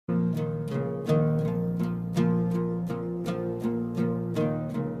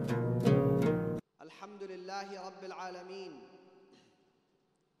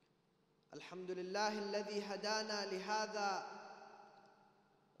الحمد لله الذي هدانا لهذا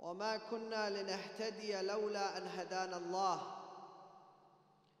وما كنا لنهتدي لولا أن هدانا الله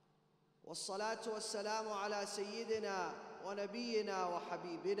والصلاة والسلام على سيدنا ونبينا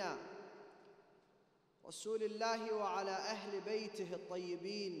وحبيبنا رسول الله وعلى أهل بيته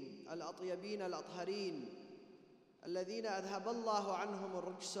الطيبين الأطيبين الأطهرين الذين أذهب الله عنهم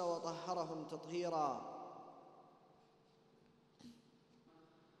الرجس وطهرهم تطهيرا.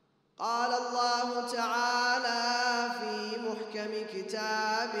 قال الله تعالى في محكم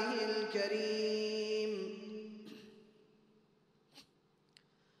كتابه الكريم: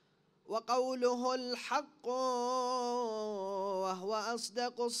 وقوله الحق وهو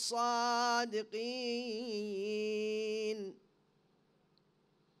أصدق الصادقين.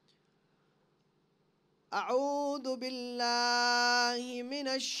 أعوذ بالله من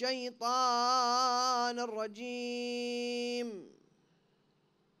الشيطان الرجيم.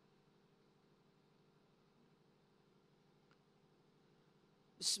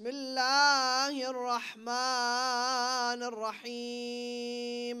 بسم الله الرحمن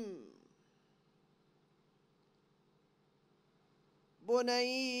الرحيم.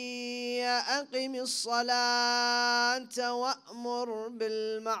 بني أقم الصلاة وأمر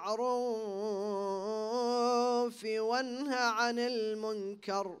بالمعروف وانه عن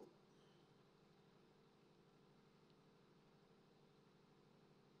المنكر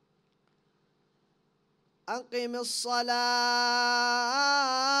أقم الصلاة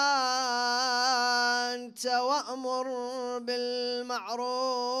وأمر بالمعروف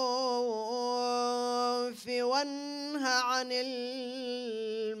وانه عن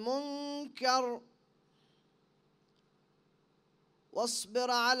المنكر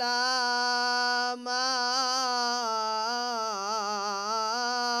واصبر على ما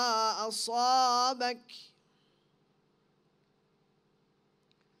أصابك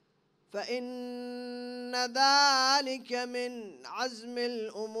فإن ذلك من عزم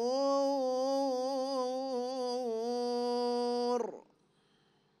الأمور.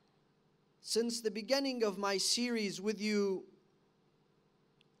 Since the beginning of my series with you,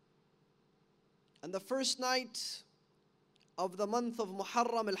 and the first night of the month of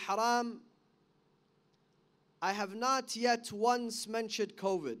Muharram al-Haram, I have not yet once mentioned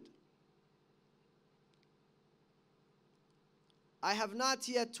COVID. I have not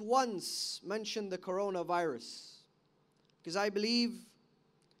yet once mentioned the coronavirus, because I believe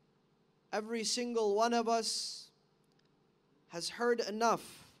every single one of us has heard enough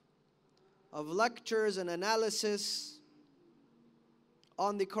of lectures and analysis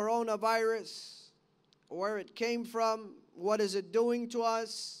on the coronavirus, where it came from, what is it doing to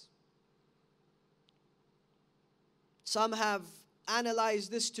us. Some have analyzed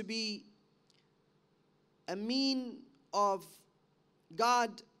this to be a mean of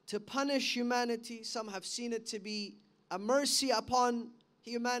God to punish humanity. Some have seen it to be a mercy upon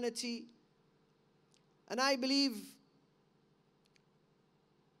humanity. And I believe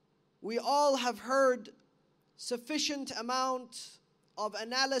we all have heard sufficient amount of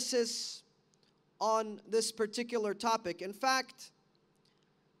analysis on this particular topic. In fact,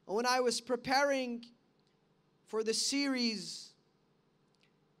 when I was preparing for the series,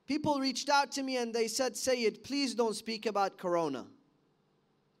 people reached out to me and they said, "Sayed, please don't speak about Corona.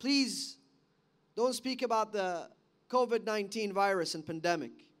 Please don't speak about the COVID-19 virus and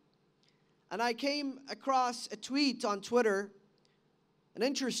pandemic." And I came across a tweet on Twitter, an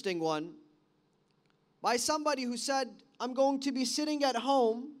interesting one, by somebody who said, "I'm going to be sitting at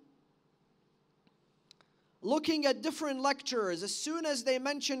home looking at different lecturers. As soon as they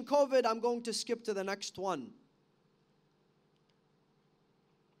mention COVID, I'm going to skip to the next one."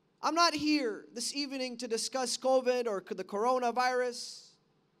 I'm not here this evening to discuss COVID or the coronavirus,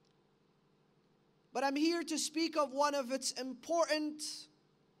 but I'm here to speak of one of its important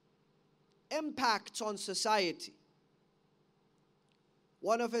impacts on society,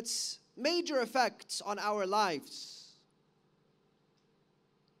 one of its major effects on our lives.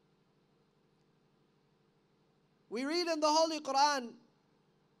 We read in the Holy Quran,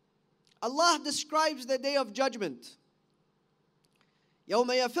 Allah describes the Day of Judgment. يوم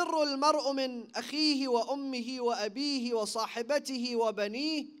يفر المرء من أخيه وأمه وأبيه وصاحبته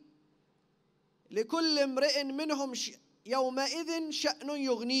وبنيه لكل امرئ منهم يومئذ شأن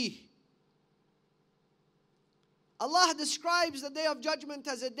يغنيه. Allah describes the Day of Judgment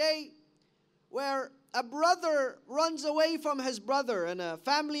as a day where a brother runs away from his brother and a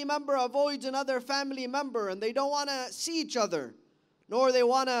family member avoids another family member, and they don't want to see each other, nor they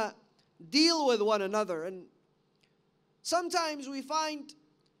want to deal with one another. And sometimes we find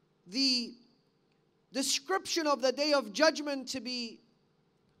the description of the Day of Judgment to be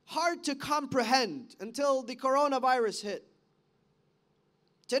hard to comprehend until the coronavirus hit.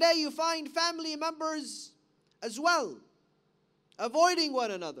 Today you find family members as well avoiding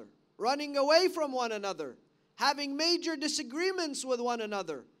one another, running away from one another, having major disagreements with one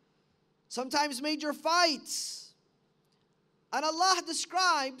another, sometimes major fights. And Allah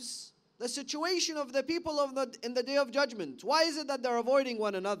describes the situation of the people in the Day of Judgment. Why is it that they're avoiding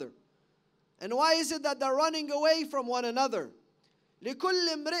one another? And why is it that they're running away from one another? لِكُلِّ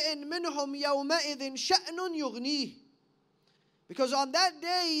امْرِئٍ مِّنْهُمْ يَوْمَئِذٍ شَأْنٌ يُغْنِيهِ. Because on that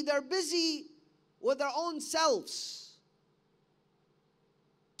day, they're busy with their own selves.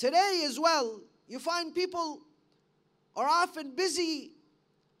 Today as well, you find people are often busy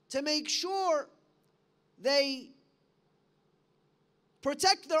to make sure they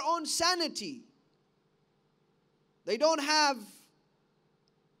protect their own sanity. They don't have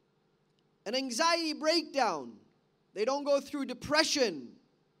an anxiety breakdown. They don't go through depression.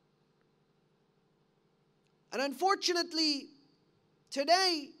 And unfortunately,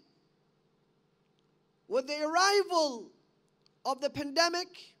 today, with the arrival of the pandemic,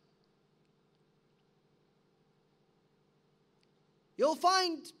 you'll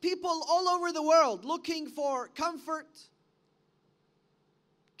find people all over the world looking for comfort,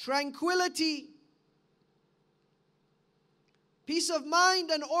 tranquility, peace of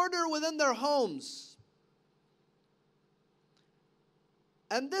mind and order within their homes.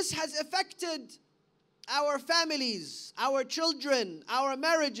 And this has affected our families, our children, our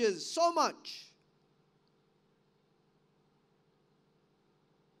marriages so much.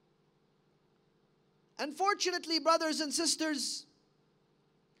 Unfortunately, brothers and sisters,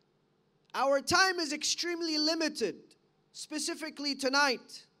 our time is extremely limited, specifically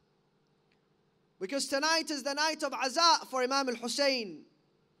tonight. Because tonight is the night of Aza for Imam Hussein,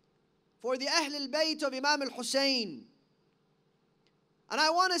 for the Ahl al-Bayt of Imam Hussein. And I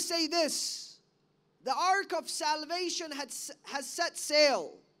want to say this, the Ark of Salvation has set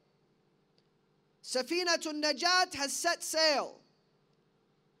sail. Safinatun Najat has set sail.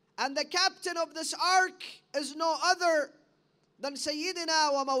 And the captain of this Ark is no other than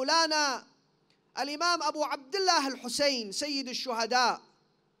Sayyidina wa Mawlana Al-Imam Abu Abdullah Al-Hussein, Sayyid Al-Shuhada.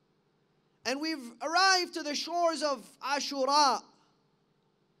 And we've arrived to the shores of Ashura,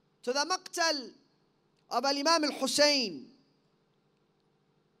 to the maqtal of Al-Imam Al-Hussein.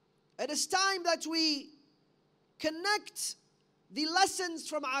 It is time that we connect the lessons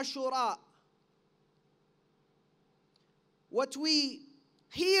from Ashura. What we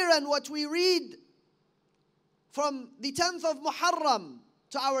hear and what we read from the 10th of Muharram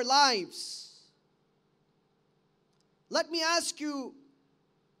to our lives. Let me ask you,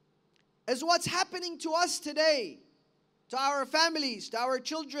 is what's happening to us today, to our families, to our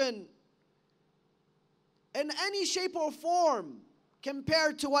children, in any shape or form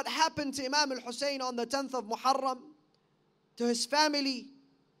compared to what happened to Imam al-Hussein on the 10th of Muharram, to his family,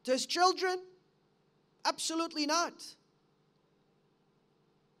 to his children? Absolutely not.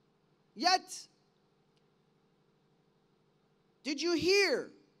 Yet, did you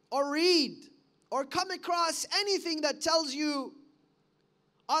hear or read or come across anything that tells you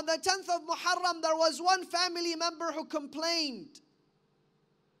on the 10th of Muharram there was one family member who complained,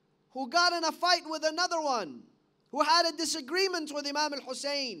 who got in a fight with another one, who had a disagreement with Imam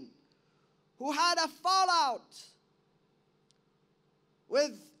al-Hussein, who had a fallout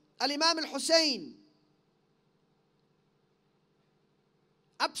with Al-Imam al-Hussein?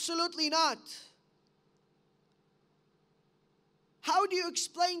 Absolutely not. How do you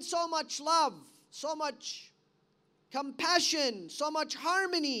explain so much love, so much compassion, so much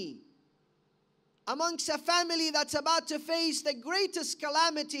harmony amongst a family that's about to face the greatest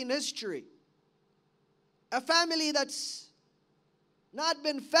calamity in history? A family that's not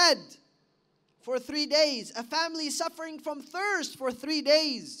been fed for 3 days. A family suffering from thirst for 3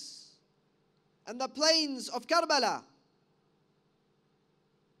 days on the plains of Karbala.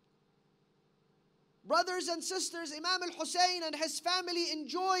 Brothers and sisters, Imam al-Hussein and his family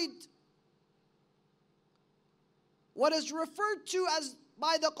enjoyed what is referred to as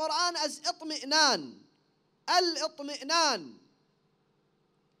by the Quran as itmi'nan. Al-itmi'nan.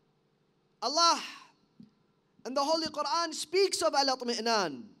 Allah in the Holy Quran speaks of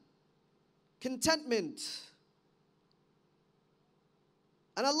al-itmi'nan, contentment.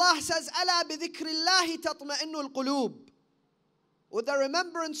 And Allah says, "Ala bi dhikrillahi tatma'innu al-qulub." With the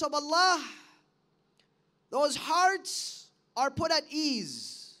remembrance of Allah, those hearts are put at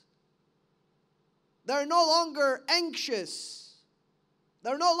ease. They're no longer anxious.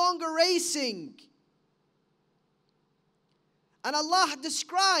 They're no longer racing. And Allah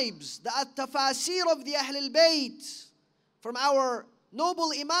describes the tafasir of the Ahl al-Bayt from our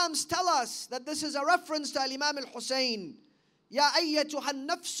noble Imams tell us that this is a reference to Imam Hussein. يا أيتها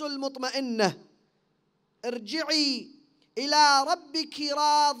النفس المطمئنة ارجعي إلى ربك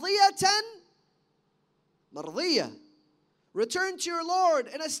راضية مرضية. Return to your Lord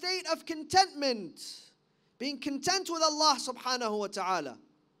in a state of contentment, being content with Allah subhanahu wa ta'ala.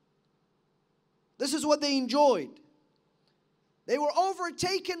 This is what they enjoyed. They were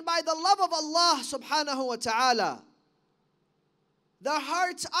overtaken by the love of Allah subhanahu wa ta'ala. Their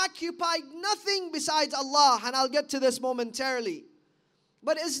hearts occupied nothing besides Allah, and I'll get to this momentarily.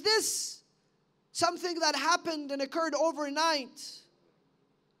 But is this something that happened and occurred overnight?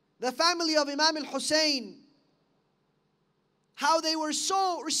 The family of Imam Hussein, how they were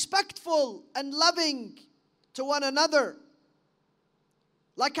so respectful and loving to one another.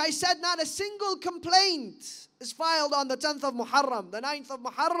 Like I said, not a single complaint is filed on the 10th of Muharram, the 9th of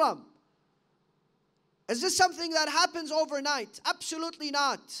Muharram. Is this something that happens overnight? Absolutely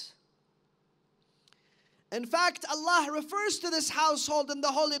not. In fact, Allah refers to this household in the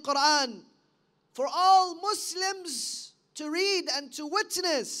Holy Quran for all Muslims to read and to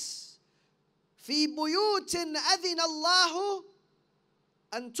witness. في بيوت أذن الله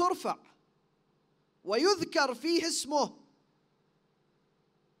أن ترفع ويذكر فيه اسمه.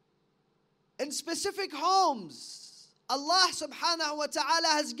 In specific homes, Allah subhanahu wa ta'ala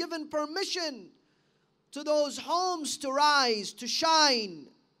has given permission to those homes to rise, to shine.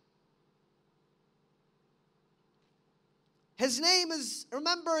 His name is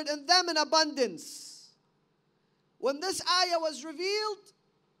remembered in them in abundance. When this ayah was revealed,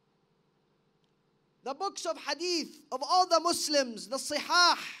 the books of hadith of all the Muslims, the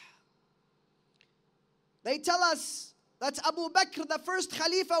Sihah, they tell us that Abu Bakr, the first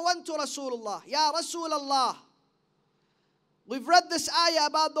Khalifa, went to Rasulullah. Ya Rasulullah. We've read this ayah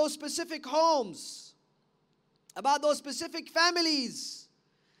about those specific homes, about those specific families.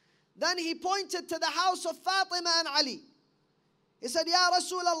 Then he pointed to the house of Fatima and Ali. He said, Ya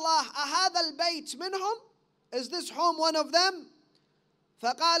Rasulullah, ahadha al-bayt minhum? Is this home one of them?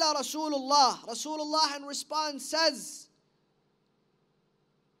 فقال Rasulullah in response says,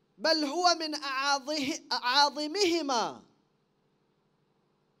 بل هو من أعاظمهما.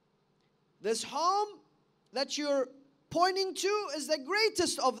 This home that you're pointing to is the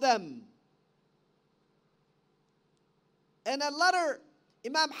greatest of them. In a letter,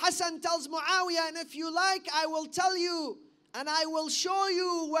 Imam Hassan tells Muawiyah, and if you like, I will tell you and I will show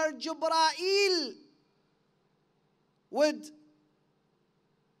you where Jibreel would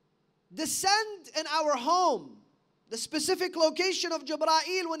descend in our home. The specific location of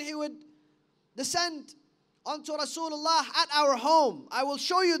Jibreel when he would descend onto Rasulullah at our home. I will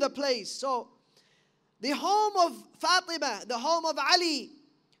show you the place. So, the home of Fatima, the home of Ali,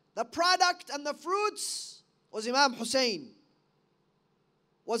 the product and the fruits was Imam Hussein.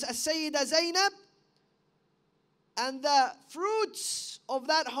 Was As-Sayyida Zainab. And the fruits of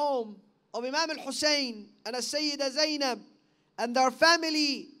that home of Imam al-Hussein and As-Sayyida Zainab and their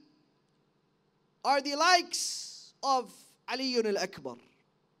family are the likes of Ali al-Akbar.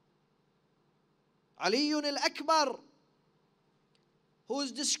 Ali al-Akbar, who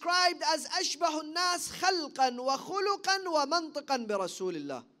is described as أشبه الناس خلقا وخلقا ومنطقا برسول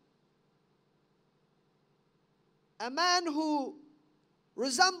الله. A man who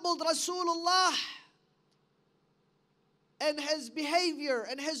resembled Rasulullah in his behavior,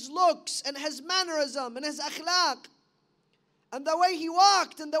 in his looks, in his mannerism, in his akhlaq, and the way he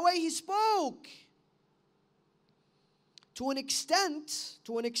walked, and the way he spoke. To an extent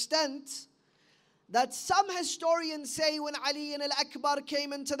that some historians say when Ali al-Akbar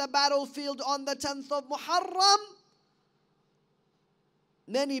came into the battlefield on the 10th of Muharram,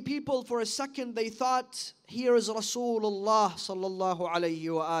 many people for a second they thought, here is Rasulullah sallallahu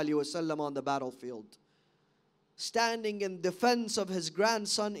alayhi wa alihi wa sallam on the battlefield, standing in defense of his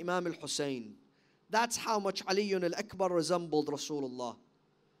grandson Imam al-Hussein. That's how much Ali al-Akbar resembled Rasulullah.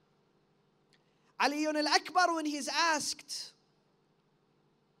 Ali al-Akbar, when he's asked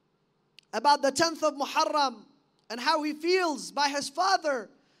about the 10th of Muharram and how he feels by his father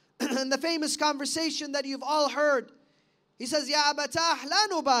in the famous conversation that you've all heard, he says, Ya abatah la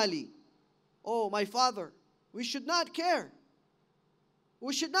nubali. Oh, my father, we should not care.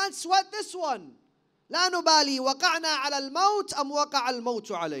 We should not sweat this one. La nubali waqa'na ala al-maut am waqa'a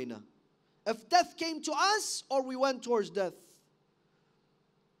al-mautu alayna. If death came to us or we went towards death.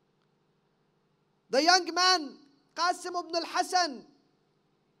 The young man, Qasim ibn al-Hasan,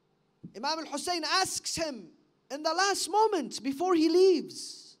 Imam al-Hussein asks him in the last moment before he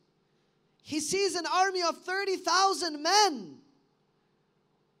leaves. He sees an army of 30,000 men.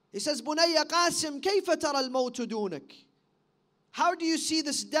 He says, Bunayya Qasim, كيف ترى الموت دونك? How do you see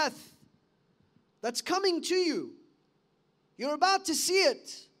this death that's coming to you? You're about to see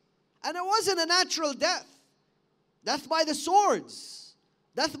it. And it wasn't a natural death. Death by the swords.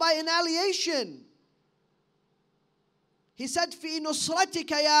 Death by annihilation. He said, في نصرتك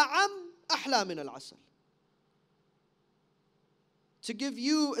يا عم أحلى من العسل. To give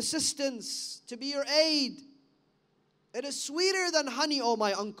you assistance, to be your aid. It is sweeter than honey, O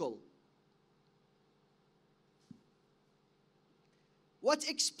my uncle. What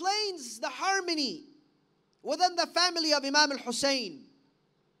explains the harmony within the family of Imam Hussein,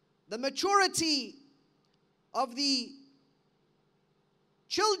 the maturity of the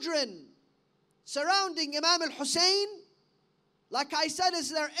children surrounding Imam Hussein, like I said,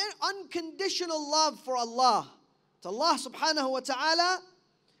 is their unconditional love for Allah. To Allah subhanahu wa ta'ala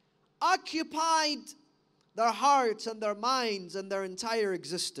occupied their hearts and their minds and their entire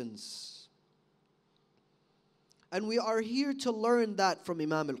existence. And we are here to learn that from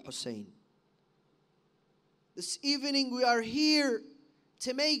Imam al-Hussein. This evening we are here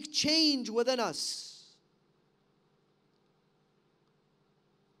to make change within us.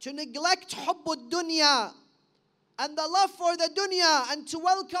 To neglect hubb al-dunya and the love for the dunya, and to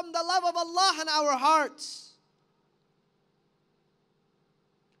welcome the love of Allah in our hearts.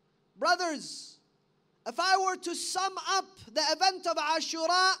 Brothers, if I were to sum up the event of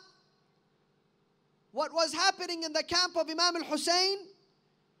Ashura, what was happening in the camp of Imam al-Hussein,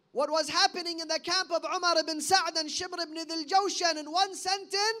 what was happening in the camp of Umar ibn Sa'd and Shibr ibn Dhil Jawshan in one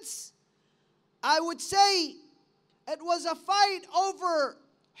sentence, I would say it was a fight over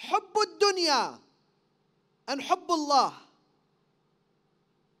hubb al-dunya and hubb Allah.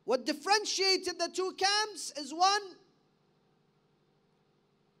 What differentiated the two camps is one,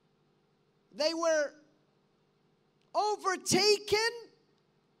 they were overtaken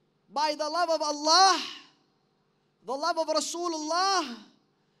by the love of Allah, the love of Rasulullah,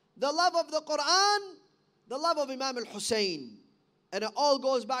 the love of the Quran, the love of Imam al-Hussein. And it all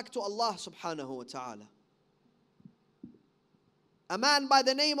goes back to Allah subhanahu wa ta'ala. A man by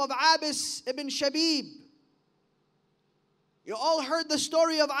the name of Abis ibn Shabib. You all heard the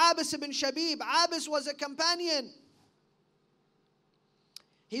story of Abis ibn Shabib. Abis was a companion.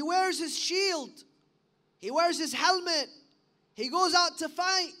 He wears his shield. He wears his helmet. He goes out to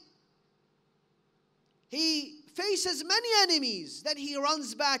fight. He faces many enemies. Then he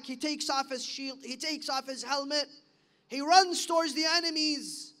runs back. He takes off his shield. He takes off his helmet. He runs towards the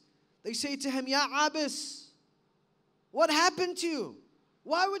enemies. They say to him, Ya Abis, what happened to you?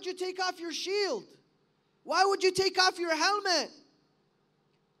 Why would you take off your shield? Why would you take off your helmet?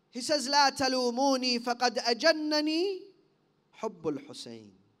 He says, لا تلوموني فقد أجنني حب الحسين.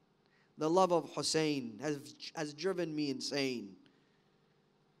 The love of Hussein has driven me insane.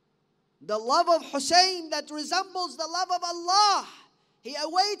 The love of Hussein that resembles the love of Allah. He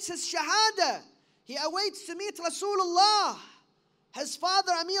awaits his shahada. He awaits to meet Rasulullah, his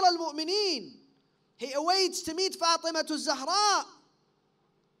father Amir al-Mu'mineen. He awaits to meet Fatima al-Zahra.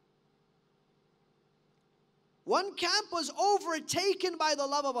 One camp was overtaken by the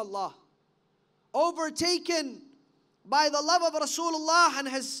love of Allah, overtaken by the love of Rasulullah and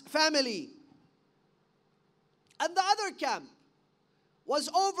his family. And the other camp was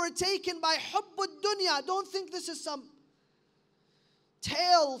overtaken by hubb al-dunya. Don't think this is some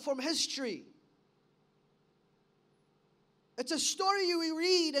tale from history. It's a story we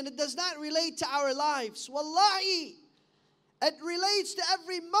read and it does not relate to our lives. Wallahi, it relates to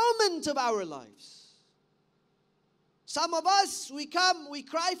every moment of our lives. Some of us, we come, we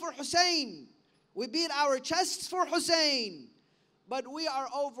cry for Hussein. We beat our chests for Hussein. But we are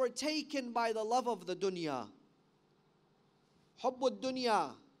overtaken by the love of the dunya. Hubb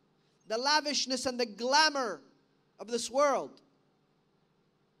al-dunya. The lavishness and the glamour of this world.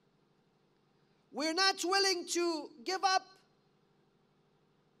 We're not willing to give up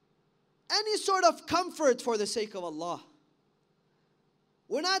any sort of comfort for the sake of Allah.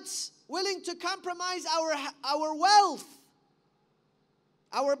 We're not willing to compromise our wealth,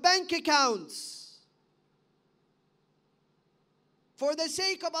 our bank accounts, for the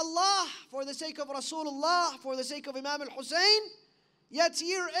sake of Allah, for the sake of Rasulullah, for the sake of Imam al-Hussein. Yet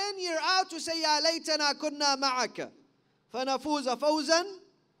year in, year out, to say, Ya laytana kunna ma'aka, fanafuza fawzan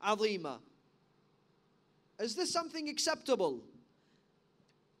azima. Is this something acceptable?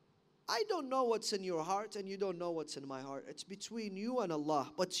 I don't know what's in your heart and you don't know what's in my heart. It's between you and Allah.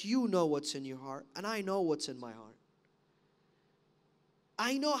 But you know what's in your heart and I know what's in my heart.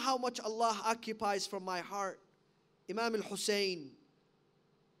 I know how much Allah occupies from my heart. Imam al-Hussein,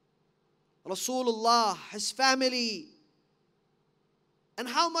 Rasulullah, his family, and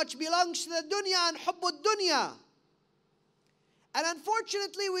how much belongs to the dunya and hubb al-dunya. And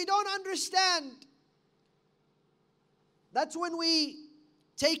unfortunately, we don't understand. That's when we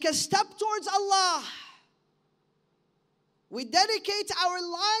take a step towards Allah. We dedicate our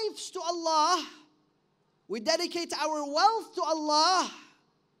lives to Allah. We dedicate our wealth to Allah.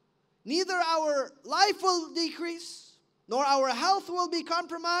 Neither our life will decrease, nor our health will be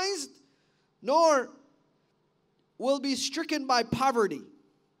compromised, nor will be stricken by poverty.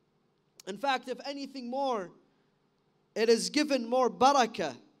 In fact, if anything more, it is given more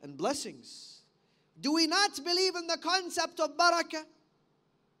barakah and blessings. Do we not believe in the concept of barakah?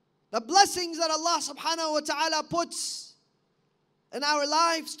 The blessings that Allah subhanahu wa ta'ala puts in our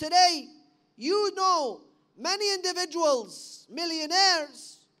lives today. You know many individuals,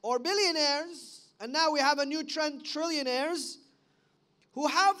 millionaires or billionaires, and now we have a new trend, trillionaires, who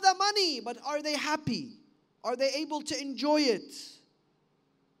have the money, but are they happy? Are they able to enjoy it?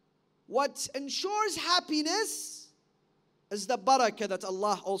 What ensures happiness is the barakah that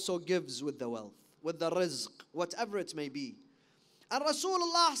Allah also gives with the wealth, with the rizq, whatever it may be. And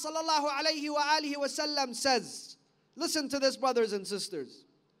Rasulullah sallallahu alayhi wa alihi wa sallam says, listen to this, brothers and sisters.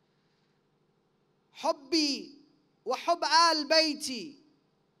 حبي وحب آل بيتي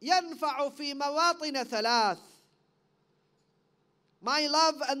ينفع في مواطن ثلاث. My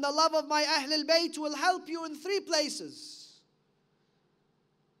love and the love of my Ahl al-Bayt will help you in three places.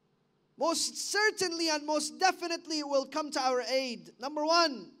 Most certainly and most definitely it will come to our aid. Number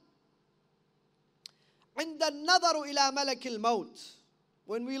one, عند النظر إلى ملك الموت.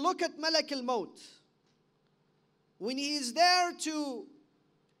 When we look at Malak al-Maut, when he is there to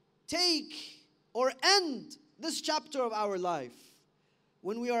take or end this chapter of our life,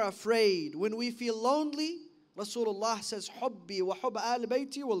 when we are afraid, when we feel lonely, Rasulullah says, Hubbi wa hub al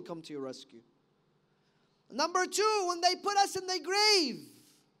bayti will come to your rescue. Number two, when they put us in the grave,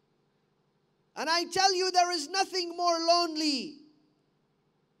 and I tell you there is nothing more lonely,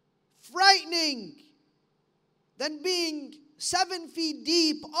 frightening, than being 7 feet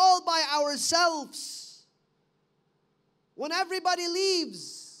deep all by ourselves. When everybody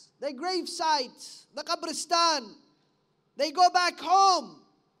leaves the gravesite, the qabristan, they go back home.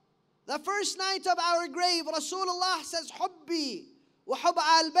 The first night of our grave, Rasulullah says, Hubbi wa hub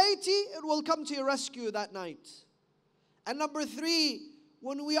al bayti, it will come to your rescue that night. And number three,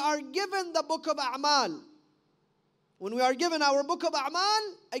 when we are given the book of A'mal, when we are given our book of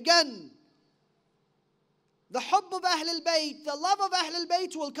A'mal, again, the hubb of Ahl al-Bayt, the love of Ahl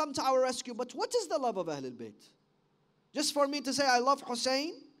al-Bayt will come to our rescue. But what is the love of Ahl al-Bayt? Just for me to say, I love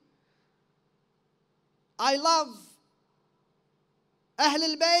Hussein, I love Ahl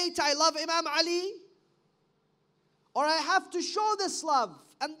al-Bayt, I love Imam Ali, or I have to show this love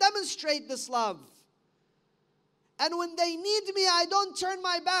and demonstrate this love. And when they need me, I don't turn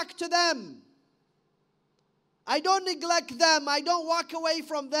my back to them. I don't neglect them. I don't walk away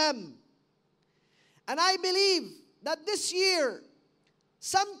from them. And I believe that this year,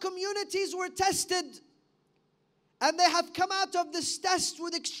 some communities were tested and they have come out of this test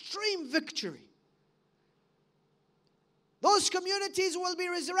with extreme victory. Those communities will be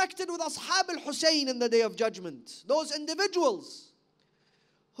resurrected with Ashab al-Hussein in the Day of Judgment. Those individuals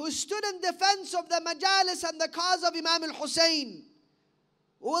who stood in defense of the majalis and the cause of Imam al-Hussein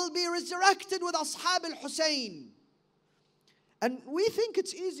will be resurrected with Ashab al-Hussein. And we think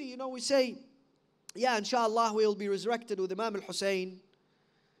it's easy, you know, we say, yeah, inshallah, we will be resurrected with Imam al-Hussein.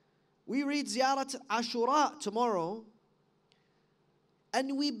 We read Ziyarat Ashura tomorrow,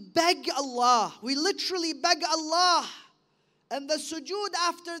 and we beg Allah, we literally beg Allah. And the sujood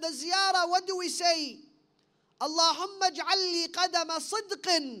after the ziyarah, what do we say? Allahumma ij'al li qadama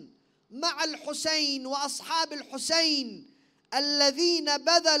sidqin ma'a al-Husayn wa ashab al-Husayn alladhina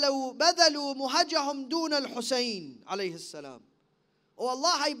badalu muhajahum duna al-Husayn alayhi salam. Oh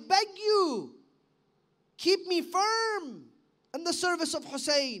Allah, I beg you, keep me firm in the service of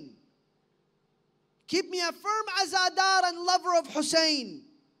Hussein. Keep me a firm azadar and lover of Hussein.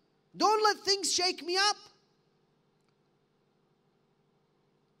 Don't let things shake me up.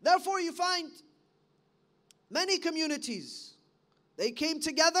 Therefore, you find many communities, they came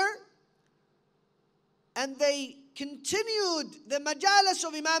together and they continued the majalis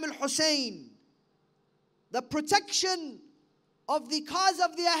of Imam al-Hussein. The protection of the cause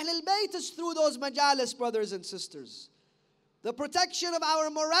of the Ahl al-Bayt is through those majalis, brothers and sisters. The protection of our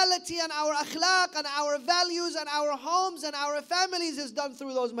morality and our akhlaq and our values and our homes and our families is done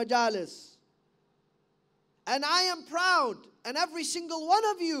through those majalis. And I am proud, and every single one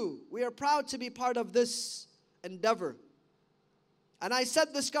of you, we are proud to be part of this endeavor. And I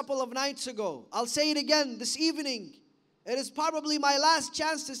said this a couple of nights ago. I'll say it again this evening. It is probably my last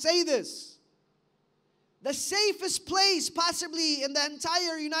chance to say this. the safest place possibly in the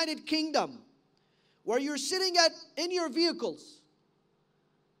entire United Kingdom, where you're sitting in your vehicles.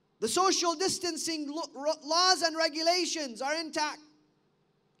 The social distancing laws and regulations are intact.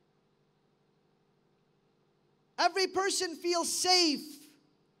 Every person feels safe.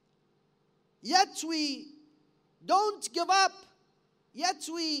 Yet we don't give up. Yet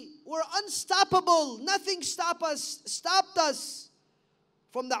we're unstoppable. Nothing stopped us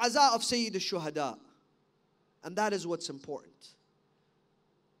from the aza of Sayyid al-Shuhada. And that is what's important.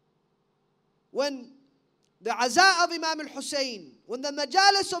 When the aza of Imam Hussein, when the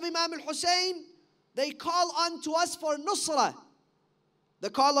majalis of Imam Hussein, they call on to us for nusrah. The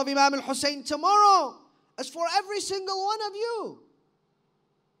call of Imam Hussein tomorrow is for every single one of you.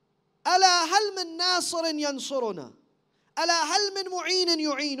 ألا هل من ناصر ينصرنا ألا هل من معين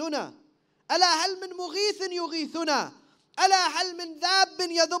يعيننا ألا هل من مغيث يغيثنا ألا هل من ذاب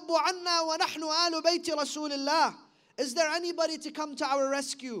يذب عنا ونحن آل بيت رسول الله. Is there anybody to come to our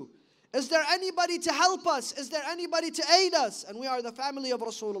rescue? Is there anybody to help us? Is there anybody to aid us? And we are the family of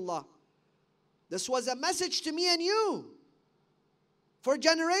Rasulullah. This was a message to me and you for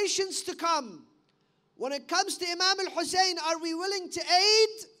generations to come. When it comes to Imam al-Hussein, are we willing to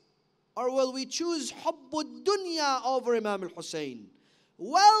aid? Or will we choose hubb dunya over Imam al-Hussein?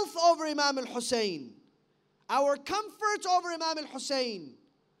 Wealth over Imam al-Hussein? Our comfort over Imam al-Hussein?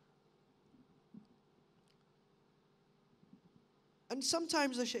 And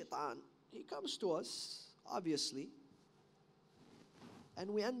sometimes the shaitan, he comes to us, obviously, and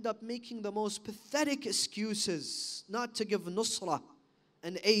we end up making the most pathetic excuses not to give nusrah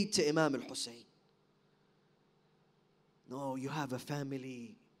and aid to Imam al-Hussein. No, you have a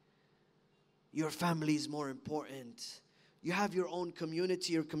family. Your family is more important. You have your own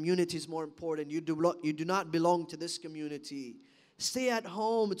community. Your community is more important. You do not belong to this community. Stay at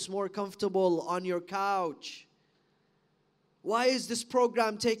home. It's more comfortable on your couch. Why is this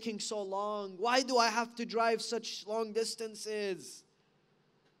program taking so long? Why do I have to drive such long distances?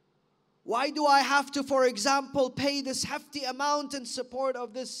 Why do I have to, for example, pay this hefty amount in support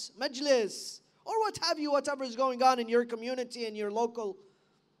of this majlis? Or what have you, whatever is going on in your community, in your local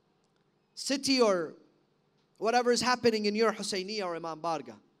city, or whatever is happening in your Husseiniya or Imam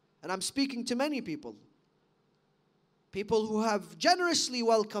Barga. And I'm speaking to many people. People who have generously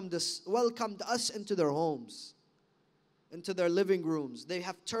welcomed us into their homes, into their living rooms. They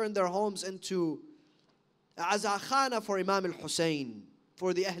have turned their homes into azakhana for Imam al-Hussein,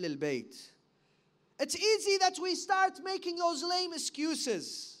 for the Ahl al-Bayt. It's easy that we start making those lame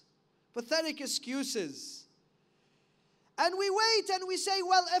excuses, pathetic excuses. And we wait and we say,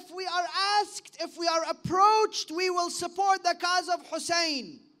 well, if we are asked, if we are approached, we will support the cause of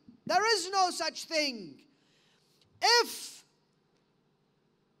Hussein. There is no such thing. If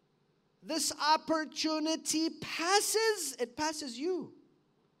this opportunity passes, it passes you.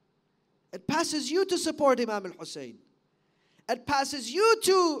 It passes you to support Imam al-Hussein. It passes you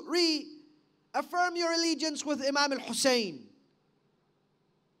to reaffirm your allegiance with Imam al-Hussein.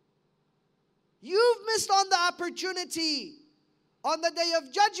 You've missed on the opportunity. On the day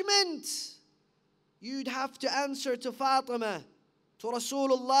of judgment, you'd have to answer to Fatima, to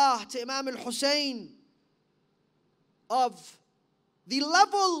Rasulullah, to Imam al-Hussein, of the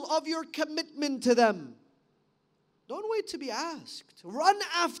level of your commitment to them. Don't wait to be asked. Run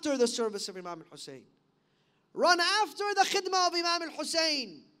after the service of Imam al-Hussein. Run after the khidmah of Imam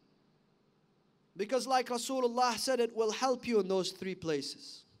al-Hussein. Because like Rasulullah said, it will help you in those three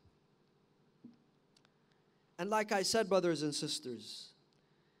places. And like I said, brothers and sisters,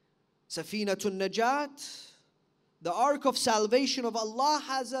 Safinatun Najat, the Ark of Salvation of Allah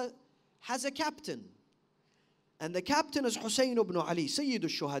has a captain. And the captain is Hussein ibn Ali, Sayyid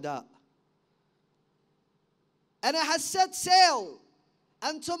al-Shuhada. And it has set sail.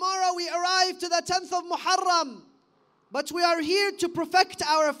 And tomorrow we arrive to the 10th of Muharram. But we are here to perfect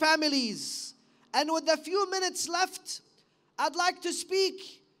our families. And with the few minutes left, I'd like to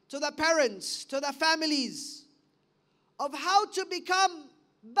speak to the parents, to the families, of how to become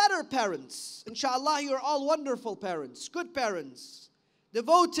better parents. Inshallah, you're all wonderful parents, good parents,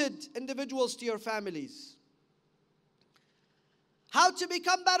 devoted individuals to your families. How to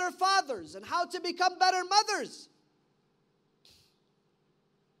become better fathers and how to become better mothers.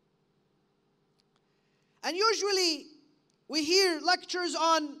 And usually we hear lectures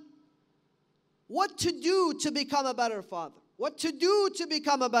on what to do to become a better father, what to do to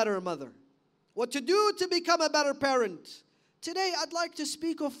become a better mother, what to do to become a better parent. Today, I'd like to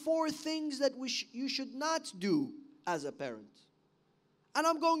speak of 4 things that you should not do as a parent. And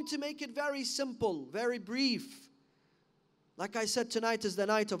I'm going to make it very simple, very brief. Like I said, tonight is the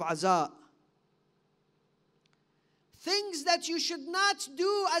night of Aza. things that you should not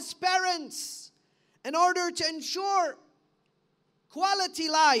do as parents in order to ensure quality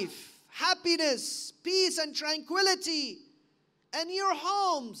life, happiness, peace, and tranquility in your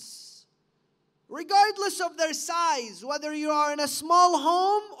homes, regardless of their size, whether you are in a small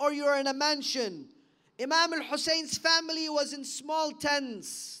home or you're in a mansion. Imam Hussein's family was in small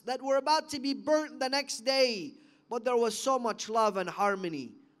tents that were about to be burnt the next day, but there was so much love and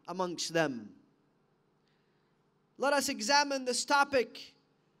harmony amongst them. Let us examine this topic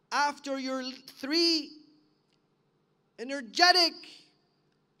after your 3 energetic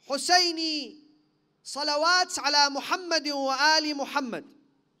Husseini salawats ala Muhammad wa ali Muhammad.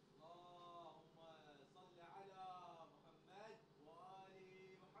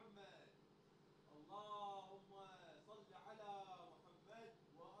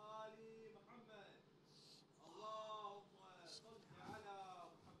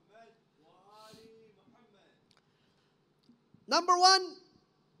 Number 1,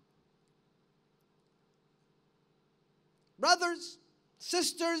 brothers,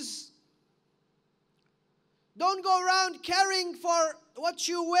 sisters, don't go around caring for what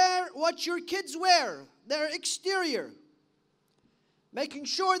you wear, what your kids wear, their exterior. Making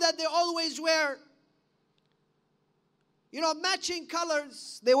sure that they always wear, matching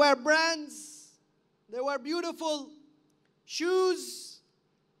colors. They wear brands. They wear beautiful shoes.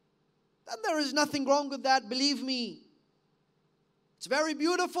 And there is nothing wrong with that, believe me. It's very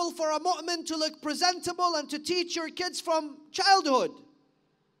beautiful for a mu'min to look presentable and to teach your kids from childhood.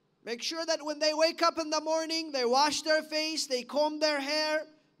 Make sure that when they wake up in the morning, they wash their face, they comb their hair,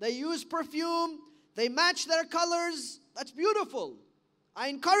 they use perfume, they match their colors. That's beautiful. I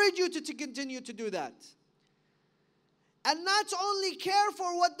encourage you to continue to do that. And not only care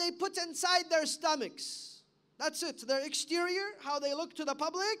for what they put inside their stomachs. That's it. Their exterior, how they look to the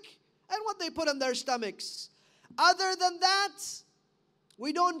public, and what they put in their stomachs. Other than that,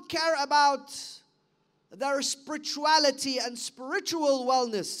 we don't care about their spirituality and spiritual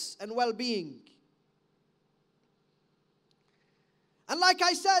wellness and well-being. And like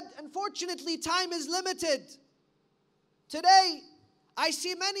I said, unfortunately, time is limited. Today, I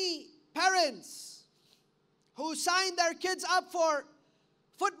see many parents who sign their kids up for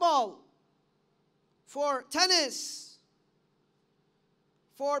football, for tennis,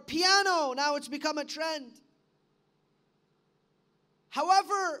 for piano. Now it's become a trend.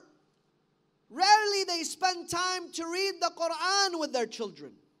 However, rarely they spend time to read the Quran with their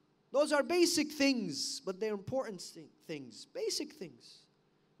children. Those are basic things, but they're important things. Basic things.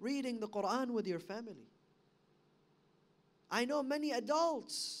 Reading the Quran with your family. I know many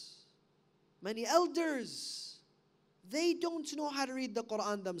adults, many elders, they don't know how to read the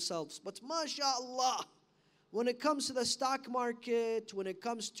Quran themselves. But mashallah, when it comes to the stock market, when it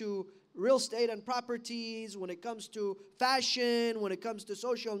comes to real estate and properties, when it comes to fashion, when it comes to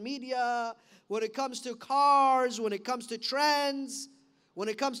social media, when it comes to cars, when it comes to trends, when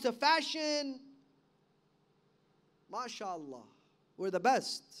it comes to fashion, mashallah, we're the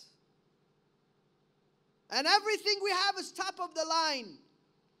best. And everything we have is top of the line.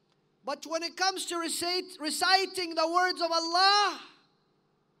 But when it comes to reciting the words of Allah,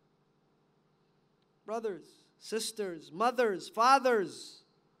 brothers, sisters, mothers, fathers,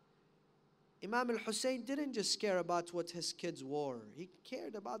 Imam Hussein didn't just care about what his kids wore. He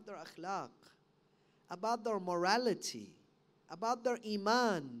cared about their akhlaq, about their morality, about their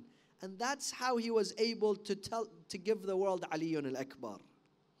iman. And that's how he was able to give the world Aliyun al-Akbar.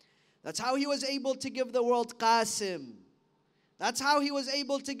 That's how he was able to give the world Qasim. That's how he was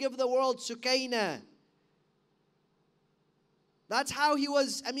able to give the world Sukaina. That's how he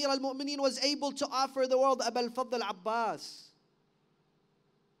was, Amir al-Mu'mineen was able to offer the world Abu al-Fadl Abbas.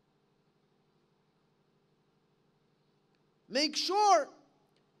 Make sure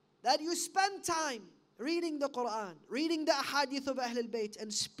that you spend time reading the Quran, reading the ahadith of Ahl al-Bayt,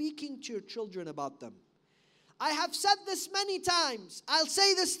 and speaking to your children about them. I have said this many times. I'll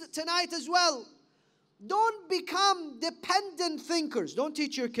say this tonight as well. Don't become dependent thinkers. Don't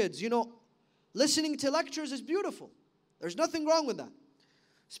teach your kids. Listening to lectures is beautiful. There's nothing wrong with that.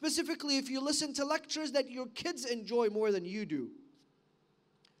 Specifically, if you listen to lectures that your kids enjoy more than you do.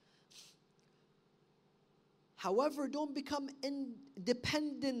 However, don't become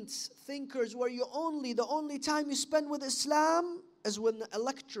independent thinkers where the only time you spend with Islam is when a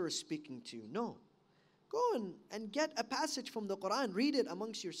lecturer is speaking to you. No. Go and get a passage from the Quran. Read it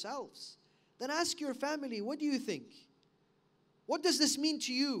amongst yourselves. Then ask your family, what do you think? What does this mean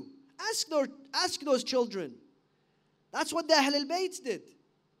to you? Ask those children. That's what the Ahl al-Bayt did.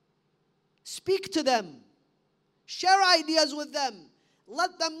 Speak to them. Share ideas with them.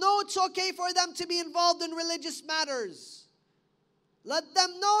 Let them know it's okay for them to be involved in religious matters. Let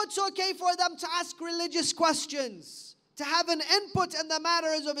them know it's okay for them to ask religious questions, to have an input in the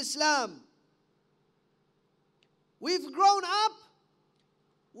matters of Islam. We've grown up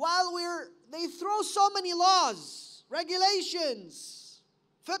while they throw so many laws, regulations,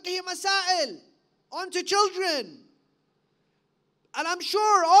 fiqh masail onto children. And I'm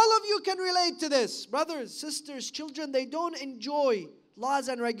sure all of you can relate to this. Brothers, sisters, children, they don't enjoy laws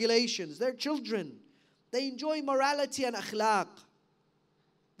and regulations. They're children. They enjoy morality and akhlaq.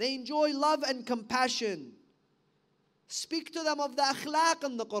 They enjoy love and compassion. Speak to them of the akhlaq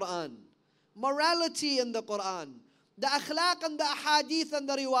in the Quran, morality in the Quran, the akhlaq and the ahadith and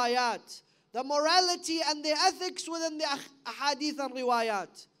the riwayat, the morality and the ethics within the ahadith and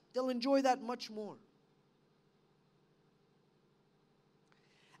riwayat. They'll enjoy that much more.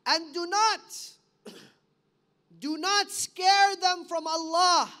 And do not scare them from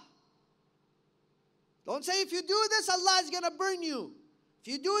Allah. Don't say, if you do this, Allah is going to burn you.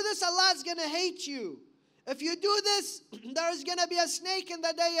 If you do this, Allah is going to hate you. If you do this, there is going to be a snake in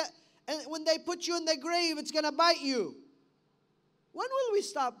the day, and when they put you in the grave, it's going to bite you. When will we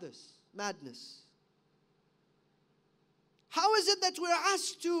stop this madness? How is it that we're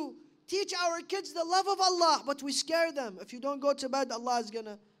asked to teach our kids the love of Allah, but we scare them? If you don't go to bed, Allah is going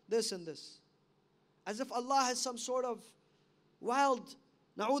to this and this. As if Allah has some sort of wild,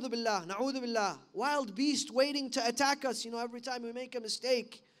 na'udhu billah, wild beast waiting to attack us. You know, every time we make a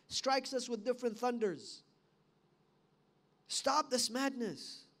mistake, strikes us with different thunders. Stop this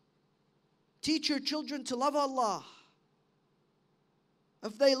madness. Teach your children to love Allah.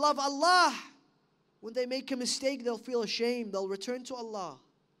 If they love Allah, when they make a mistake, they'll feel ashamed. They'll return to Allah.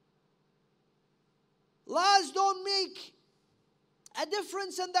 Laws don't make a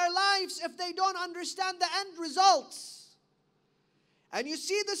difference in their lives if they don't understand the end results. And you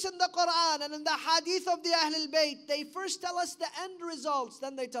see this in the Quran and in the hadith of the Ahlul Bayt. They first tell us the end results,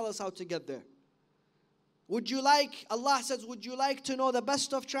 then they tell us how to get there. Allah says, would you like to know the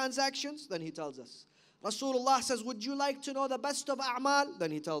best of transactions? Then He tells us. Rasulullah says, would you like to know the best of a'mal?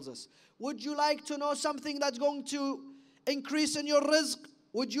 Then He tells us. Would you like to know something that's going to increase in your rizq?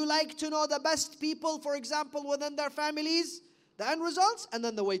 Would you like to know the best people, for example, within their families? The end results, and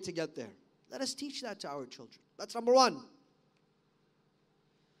then the way to get there. Let us teach that to our children. That's number one.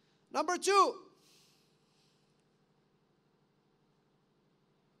 Number two,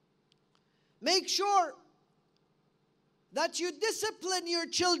 make sure that you discipline your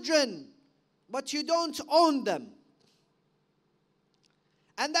children, but you don't own them.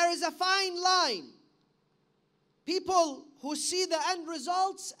 And there is a fine line. People who see the end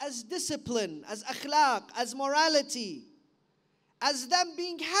results as discipline, as akhlaq, as morality, as them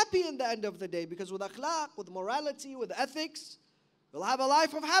being happy in the end of the day. Because with akhlaq, with morality, with ethics, we'll have a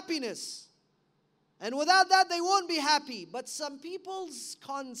life of happiness. And without that, they won't be happy. But some people's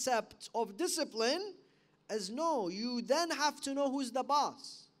concept of discipline is, no, you then have to know who's the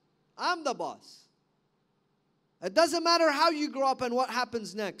boss. I'm the boss. It doesn't matter how you grow up and what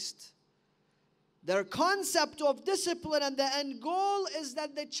happens next. Their concept of discipline and the end goal is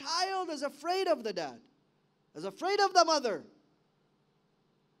that the child is afraid of the dad, is afraid of the mother.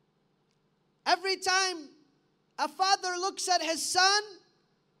 Every time a father looks at his son,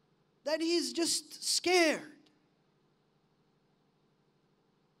 then he's just scared.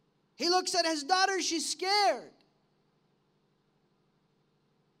 He looks at his daughter, she's scared.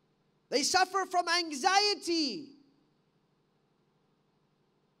 They suffer from anxiety.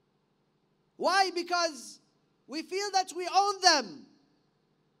 Why? Because we feel that we own them.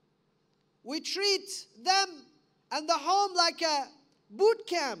 We treat them and the home like a boot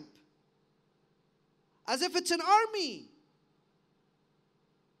camp, as if it's an army.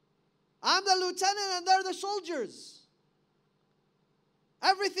 I'm the lieutenant and they're the soldiers.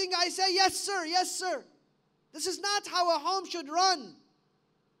 Everything I say, yes sir, yes sir. This is not how a home should run.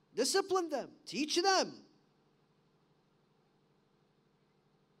 Discipline them, teach them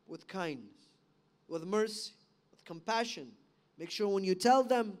with kindness, with mercy, with compassion. Make sure when you tell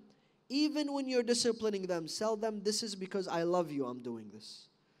them, even when you're disciplining them, tell them, this is because I love you, I'm doing this.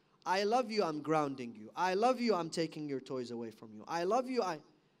 I love you, I'm grounding you. I love you, I'm taking your toys away from you. I love you,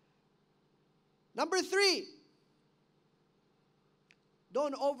 Number 3,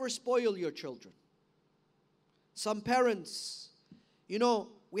 don't overspoil your children. Some parents,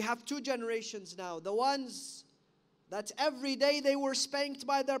 we have 2 generations now. The ones that every day they were spanked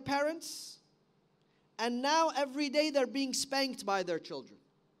by their parents, and now every day they're being spanked by their children.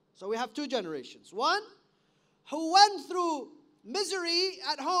 So we have 2 generations. One who went through misery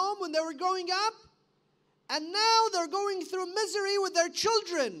at home when they were growing up, And now they're going through misery with their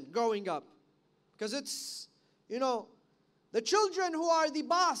children growing up. Because it's, the children who are the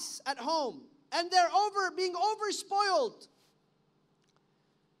boss at home. And they're being overspoiled.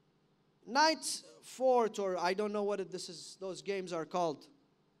 Night Fort, or I don't know what those games are called.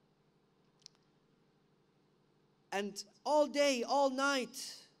 And all day, all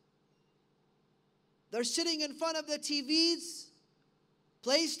night, they're sitting in front of the TVs,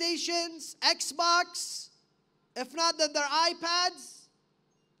 PlayStations, Xbox, if not then their iPads,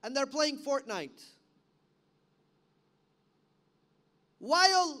 and they're playing Fortnite.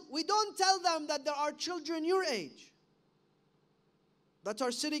 While we don't tell them that there are children your age that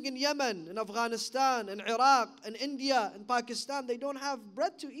are sitting in Yemen, in Afghanistan, in Iraq, in India, in Pakistan, they don't have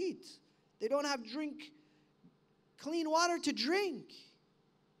bread to eat. They don't have clean water to drink.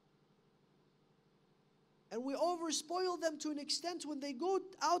 And we overspoil them to an extent when they go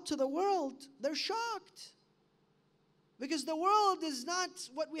out to the world, they're shocked. Because the world is not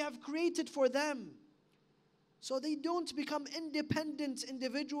what we have created for them. So they don't become independent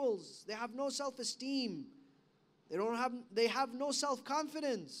individuals. They have no self-esteem. They have no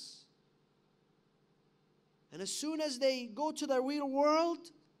self-confidence. And as soon as they go to the real world,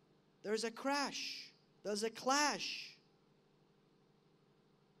 there's a crash. There's a clash.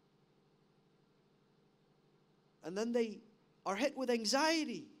 And then they are hit with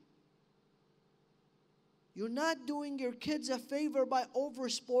anxiety. You're not doing your kids a favor by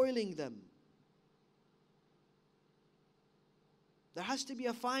overspoiling them. There has to be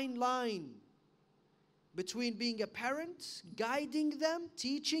a fine line between being a parent, guiding them,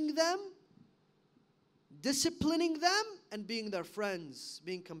 teaching them, disciplining them, and being their friends,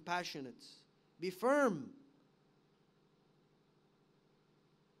 being compassionate. Be firm.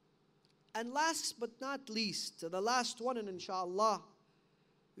 And last but not least, the last one, and inshallah,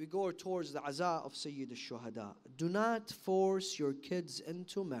 we go towards the Aza of Sayyid al-Shuhada. Do not force your kids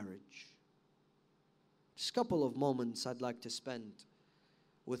into marriage. Just a couple of moments I'd like to spend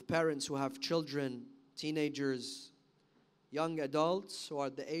with parents who have children, teenagers, young adults who are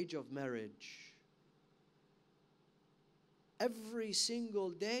at the age of marriage. Every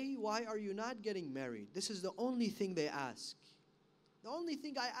single day, why are you not getting married? This is the only thing they ask. The only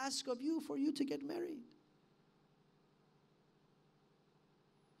thing I ask of you for you to get married.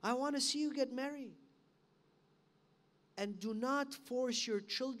 I want to see you get married. And do not force your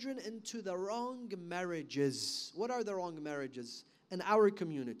children into the wrong marriages. What are the wrong marriages in our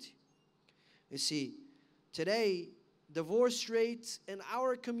community? You see, today, divorce rate in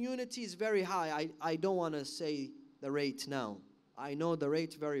our community is very high. I don't want to say the rate now. I know the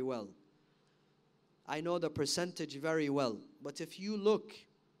rate very well. I know the percentage very well. But if you look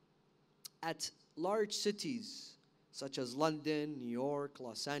at large cities such as London, New York,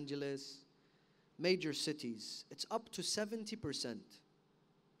 Los Angeles, major cities, it's up to 70%.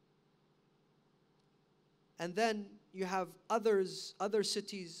 And then you have other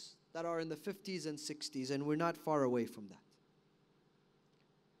cities that are in the 50s and 60s, and we're not far away from that.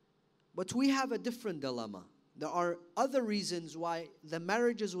 But we have a different dilemma. There are other reasons why the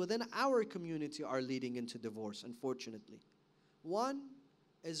marriages within our community are leading into divorce, unfortunately. One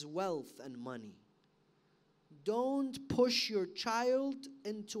is wealth and money. Don't push your child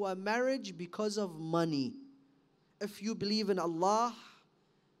into a marriage because of money. If you believe in Allah,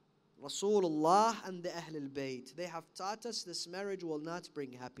 Rasulullah, and the Ahlul Bayt, they have taught us this marriage will not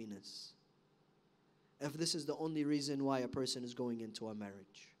bring happiness. If this is the only reason why a person is going into a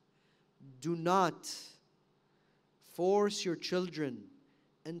marriage. Do not force your children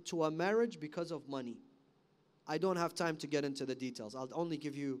into a marriage because of money. I don't have time to get into the details. I'll only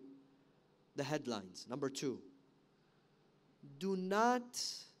give you the headlines. Number 2, do not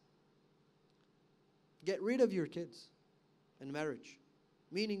get rid of your kids in marriage.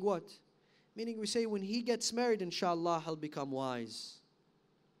 Meaning what? Meaning we say when he gets married, inshallah, he'll become wise.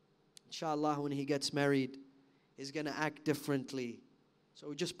 Inshallah, when he gets married, he's going to act differently. So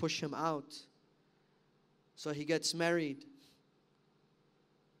we just push him out. So he gets married.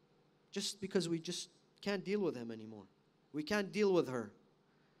 Just because we just can't deal with him anymore. We can't deal with her.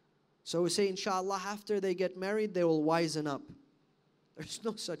 So we say, inshallah, after they get married, they will wisen up. There's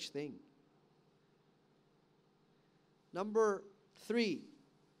no such thing. Number 3,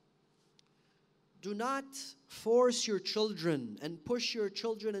 do not force your children and push your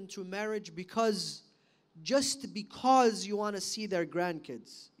children into marriage just because you want to see their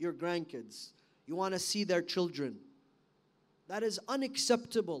grandkids, your grandkids. You want to see their children. That is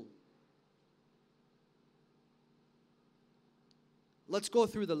unacceptable. Let's go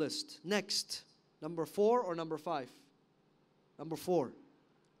through the list. Next, number 4 or number 5? Number 4.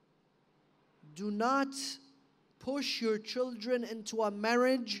 do not push your children into a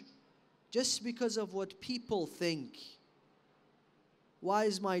marriage just because of what people think. Why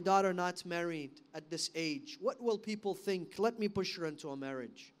is my daughter not married at this age? What will people think? Let me push her into a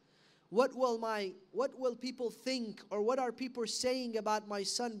marriage. What will people think, or what are people saying about my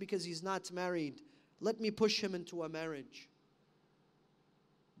son because he's not married? Let me push him into a marriage.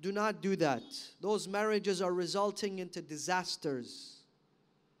 Do not do that. Those marriages are resulting into disasters.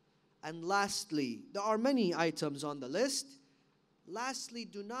 And lastly, there are many items on the list. Lastly,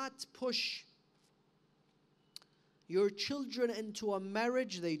 do not push your children into a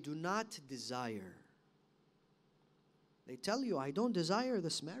marriage they do not desire. They tell you, I don't desire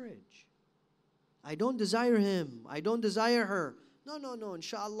this marriage. I don't desire him. I don't desire her. No,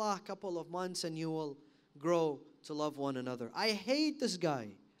 inshallah, a couple of months and you will grow to love one another. I hate this guy.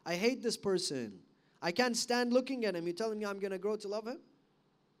 I hate this person. I can't stand looking at him. You're telling me I'm going to grow to love him?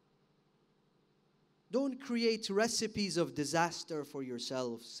 Don't create recipes of disaster for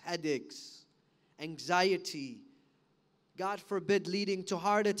yourselves, headaches, anxiety, God forbid, leading to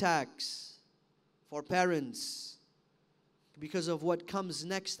heart attacks for parents because of what comes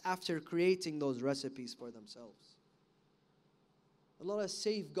next after creating those recipes for themselves. Let us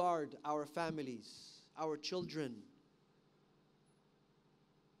safeguard our families, our children.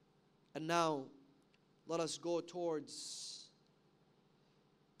 And now, let us go towards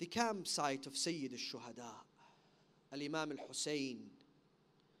the campsite of Sayyid al-Shuhada, Al-Imam Hussein,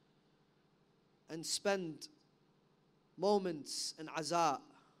 and spend moments in aza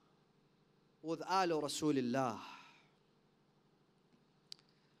with Alu Rasulillah.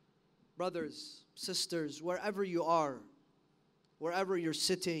 Brothers, sisters, wherever you are, wherever you're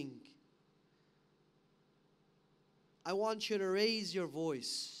sitting, I want you to raise your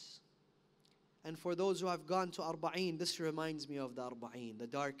voice. And for those who have gone to Arba'een, this reminds me of the Arba'een, the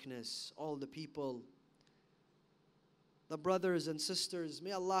darkness, all the people, the brothers and sisters,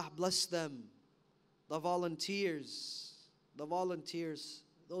 may Allah bless them, the volunteers,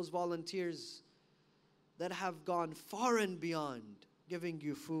 those volunteers that have gone far and beyond, giving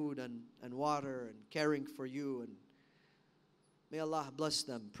you food and water and caring for you. And may Allah bless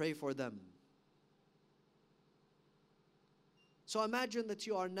them. Pray for them. So imagine that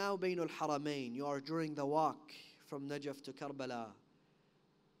you are now Bainul Haramain. You are during the walk from Najaf to Karbala.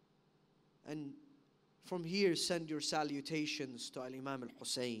 And from here, send your salutations to Al-Imam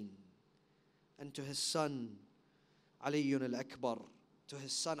Al-Hussein and to his son, Aliyun Al-Akbar, to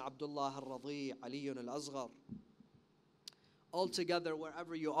his son, Abdullah Al-Radi, Aliyun Al-Asghar. All together,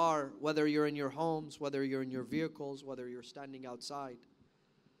 wherever you are, whether you're in your homes, whether you're in your vehicles, whether you're standing outside,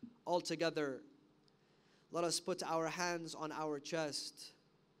 all together, let us put our hands on our chest.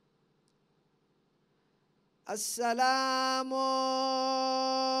 Assalamu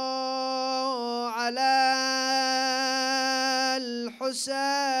ala al-Husayn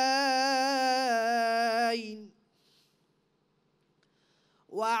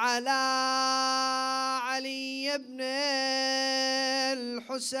wa ala Ali ibn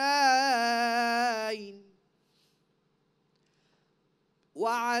al-Husayn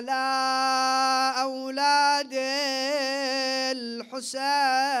وعلى أولاد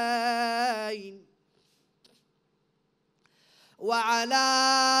الحسين وعلى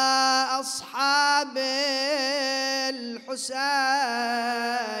أصحاب الحسين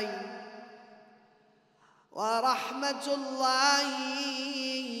ورحمة الله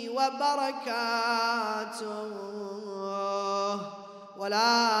وبركاته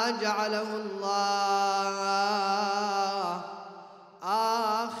ولا جعله الله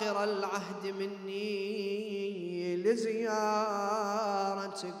آخر العهد مني لزيارتكم.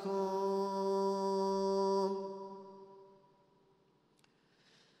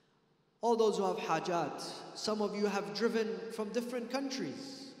 All those who have hajat, some of you have driven from different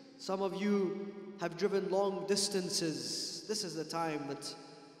countries. Some of you have driven long distances. This is the time that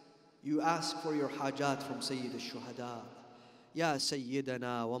you ask for your hajat from Sayyid al-Shuhada. Ya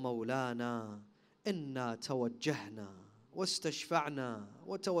Sayyidana wa Mawlana, inna tawajjahna واستشفعنا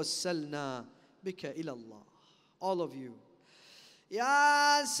وتوسلنا بك إلى الله. All of you.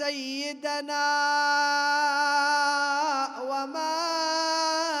 يا سيدنا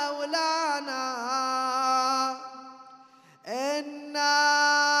ومولانا إنا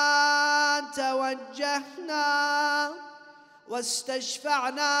توجهنا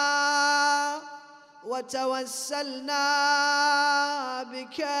واستشفعنا وتوسلنا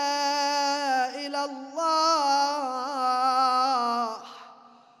بك إلى الله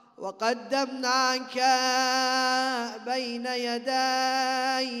وقدمناك بين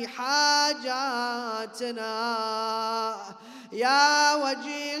يدي حاجاتنا يا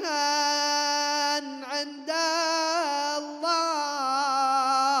وجيها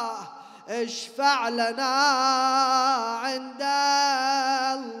اشفع لنا